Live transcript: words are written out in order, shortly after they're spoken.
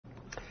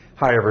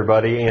Hi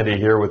everybody, Andy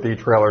here with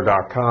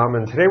etrailer.com,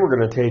 and today we're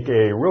going to take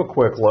a real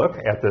quick look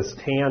at this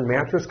tan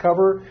mattress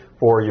cover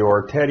for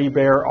your Teddy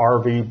Bear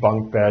RV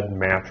bunk bed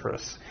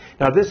mattress.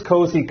 Now this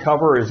cozy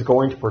cover is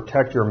going to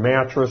protect your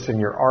mattress in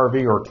your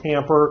RV or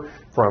camper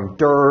from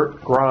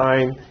dirt,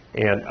 grime,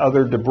 and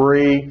other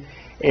debris.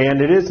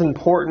 And it is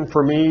important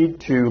for me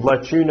to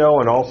let you know,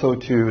 and also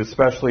to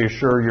especially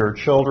assure your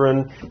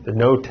children that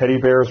no teddy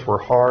bears were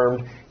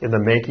harmed in the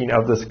making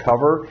of this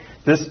cover.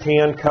 This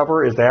tan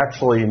cover is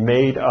actually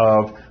made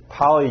of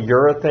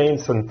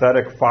polyurethane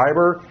synthetic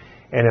fiber,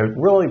 and it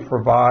really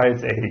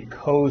provides a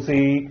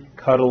cozy,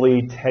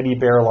 cuddly, teddy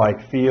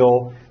bear-like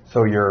feel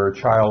so your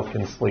child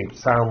can sleep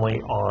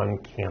soundly on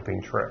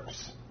camping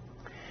trips.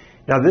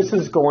 Now this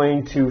is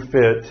going to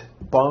fit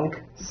bunk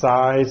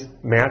size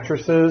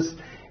mattresses,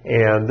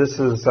 and this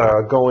is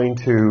going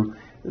to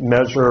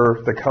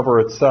measure the cover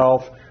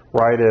itself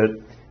right at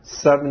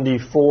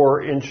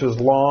 74 inches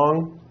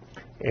long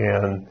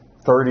and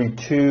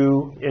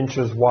 32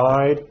 inches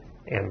wide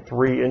and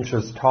 3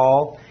 inches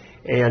tall.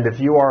 And if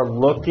you are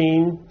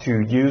looking to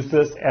use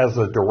this as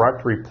a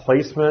direct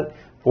replacement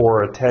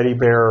for a teddy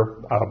bear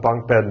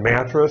bunk bed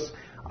mattress,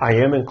 I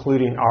am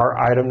including our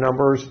item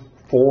numbers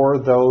for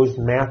those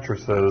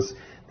mattresses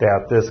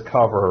that this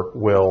cover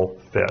will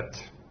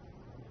fit.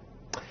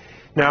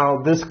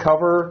 Now this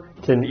cover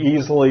can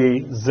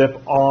easily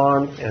zip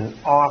on and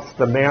off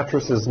the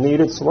mattress as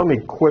needed, so let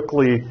me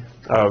quickly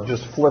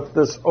just flip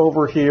this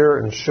over here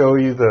and show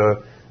you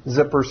the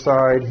zipper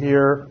side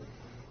here.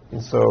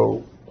 And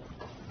so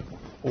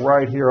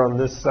right here on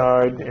this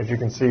side, as you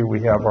can see,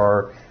 we have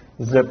our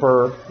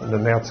zipper, and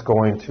then that's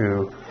going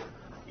to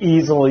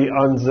easily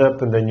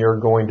unzip, and then you're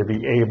going to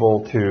be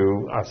able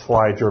to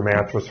slide your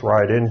mattress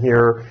right in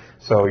here,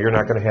 so you're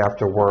not going to have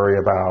to worry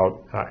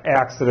about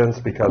accidents,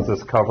 because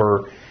this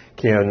cover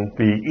can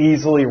be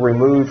easily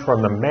removed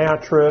from the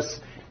mattress,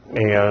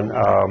 and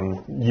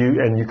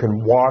you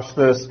can wash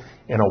this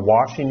in a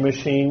washing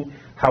machine.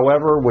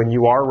 However, when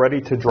you are ready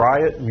to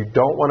dry it, you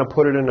don't want to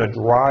put it in a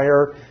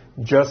dryer.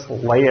 Just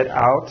lay it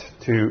out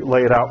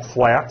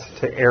flat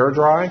to air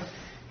dry.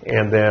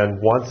 And then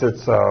once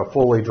it's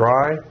fully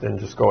dry, then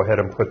just go ahead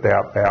and put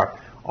that back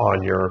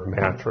on your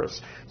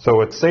mattress.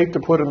 So it's safe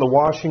to put in the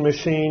washing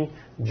machine,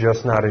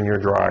 just not in your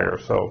dryer.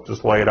 So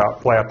just lay it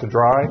out flat to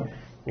dry,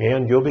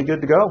 and you'll be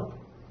good to go.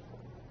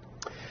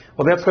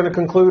 Well, that's going to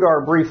conclude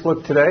our brief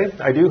look today.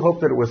 I do hope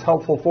that it was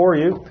helpful for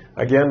you.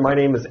 Again, my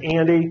name is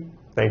Andy.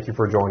 Thank you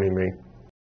for joining me.